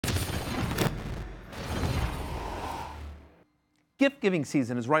gift-giving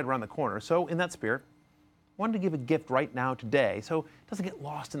season is right around the corner, so in that spirit, I wanted to give a gift right now today so it doesn't get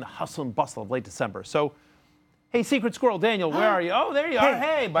lost in the hustle and bustle of late December. So, hey, Secret Squirrel Daniel, where are you? Oh, there you are.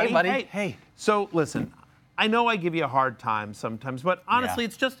 Hey, buddy. Hey, buddy. Hey. So, listen, I know I give you a hard time sometimes, but honestly,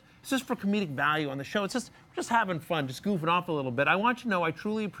 it's just for comedic value on the show. We're just having fun, just goofing off a little bit. I want you to know I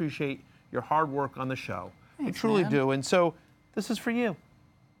truly appreciate your hard work on the show. Thanks, I truly man. do. And so, this is for you.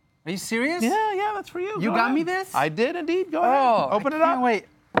 Are you serious? Yeah, that's for you. You got me this? I did indeed. Go ahead. Open it up. Can't wait.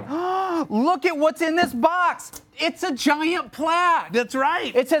 Look at what's in this box. It's a giant plaque. That's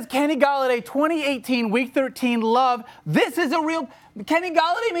right. It says Kenny Golladay 2018 Week 13 Love. This is a real Kenny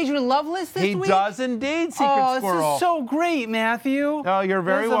Golladay made your love list this week? He does indeed, Secret Squirrel. This is so great, Matthew. Oh, you're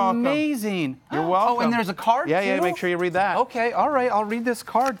very welcome. That's amazing. You're welcome. Oh, and there's a card too? Yeah, make sure you read that. Okay, all right. I'll read this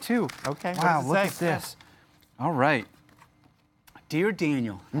card too. Okay. Wow, look at this. All right. Dear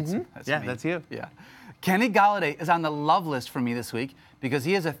Daniel. That's me. That's you. Yeah. Kenny Golladay is on the love list for me this week because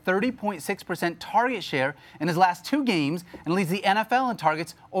he has a 30.6% target share in his last 2 games and leads the NFL in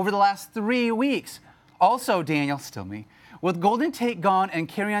targets over the last 3 weeks. Also, Daniel, still me, with Golden Tate gone and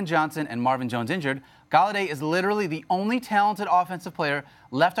Kerryon Johnson and Marvin Jones injured, Golladay is literally the only talented offensive player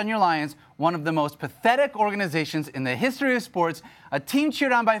left on your Lions, one of the most pathetic organizations in the history of sports, a team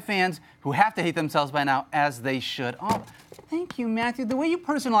cheered on by fans who have to hate themselves by now, as they should. Oh, thank you, Matthew. The way you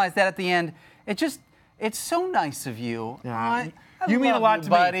personalized that at the end, it's so nice of you. Yeah. You mean a lot to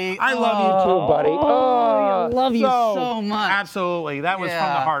buddy. me. I love you too, buddy. I love you so much. Absolutely. That was from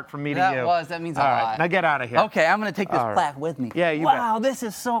the heart from me to you. That means a All lot. right, now get out of here. Okay, I'm going to take this plaque with me. Yeah, you bet. Wow, this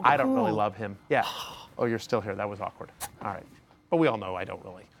is so cool. I don't really love him. Yeah. Oh, you're still here. That was awkward. All right. But we all know I don't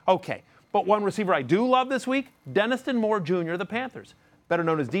really. Okay. But one receiver I do love this week, Denniston Moore Jr., the Panthers. Better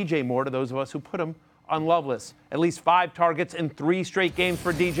known as DJ Moore to those of us who put him on love lists. At least 5 targets in 3 straight games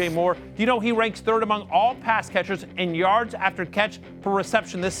for DJ Moore. Do you know he ranks 3rd among all pass catchers in yards after catch per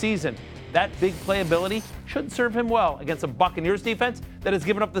reception this season? That big playability should serve him well against a Buccaneers defense that has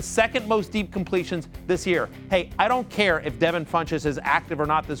given up the 2nd most deep completions this year. Hey, I don't care if Devin Funchess is active or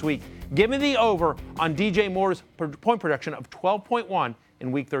not this week. Give me the over on DJ Moore's point projection of 12.1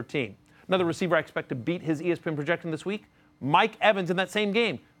 in Week 13. Another receiver I expect to beat his ESPN projection this week, Mike Evans in that same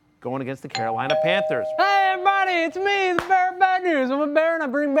game, going against the Carolina Panthers. Hey, everybody, it's me, the Bear of Bad News. I'm a bear and I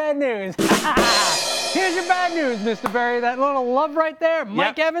bring bad news. Here's your bad news, Mr. Barry. That little love right there.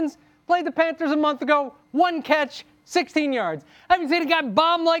 Mike Evans played the Panthers a month ago. 1 catch, 16 yards. I haven't seen a guy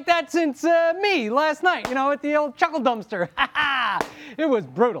bomb like that since me last night, at the old chuckle dumpster. It was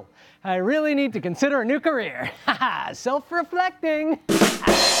brutal. I really need to consider a new career. Self-reflecting.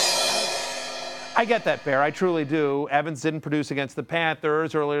 I get that, Bear. I truly do. Evans didn't produce against the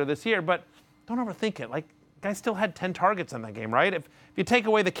Panthers earlier this year, but don't overthink it. Guy still had 10 targets in that game, right? If you take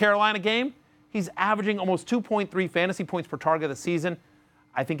away the Carolina game, he's averaging almost 2.3 fantasy points per target this season.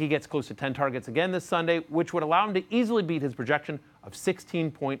 I think he gets close to 10 targets again this Sunday, which would allow him to easily beat his projection of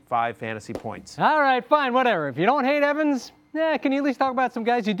 16.5 fantasy points. All right, fine, whatever. If you don't hate Evans, can you at least talk about some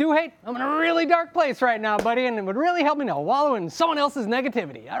guys you do hate? I'm in a really dark place right now, buddy, and it would really help me to wallow in someone else's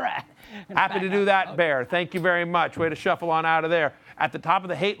negativity. All right. Happy to do that, Bear. Thank you very much. Way to shuffle on out of there. At the top of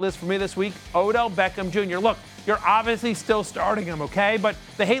the hate list for me this week, Odell Beckham Jr. Look, you're obviously still starting him, okay? But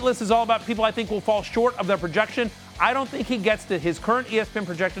the hate list is all about people I think will fall short of their projection. I don't think he gets to his current ESPN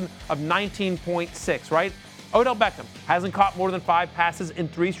projection of 19.6, right? Odell Beckham hasn't caught more than 5 passes in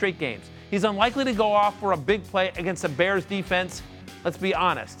 3 straight games. He's unlikely to go off for a big play against the Bears defense. Let's be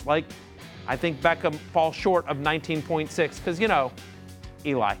honest. I think Beckham falls short of 19.6 because,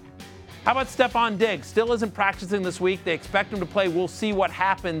 Eli. How about Stefon Diggs? Still isn't practicing this week. They expect him to play. We'll see what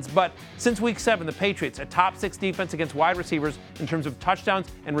happens. But since Week 7, the Patriots, a top 6 defense against wide receivers in terms of touchdowns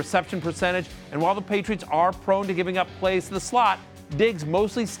and reception percentage. And while the Patriots are prone to giving up plays to the slot, Diggs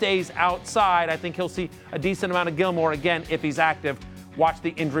mostly stays outside. I think he'll see a decent amount of Gilmore again if he's active. Watch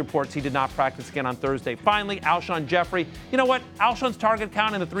the injury reports. He did not practice again on Thursday. Finally, Alshon Jeffery. You know what? Alshon's target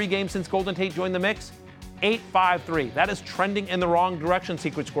count in the 3 games since Golden Tate joined the mix? 8.53. That is trending in the wrong direction,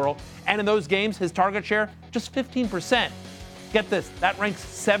 Secret Squirrel. And in those games, his target share, just 15%. Get this, that ranks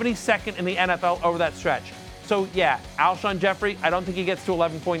 72nd in the NFL over that stretch. So yeah, Alshon Jeffery, I don't think he gets to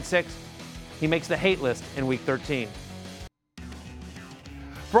 11.6. He makes the hate list in Week 13.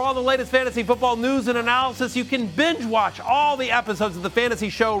 For all the latest fantasy football news and analysis, you can binge watch all the episodes of the Fantasy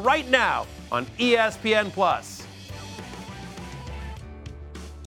Show right now on ESPN+.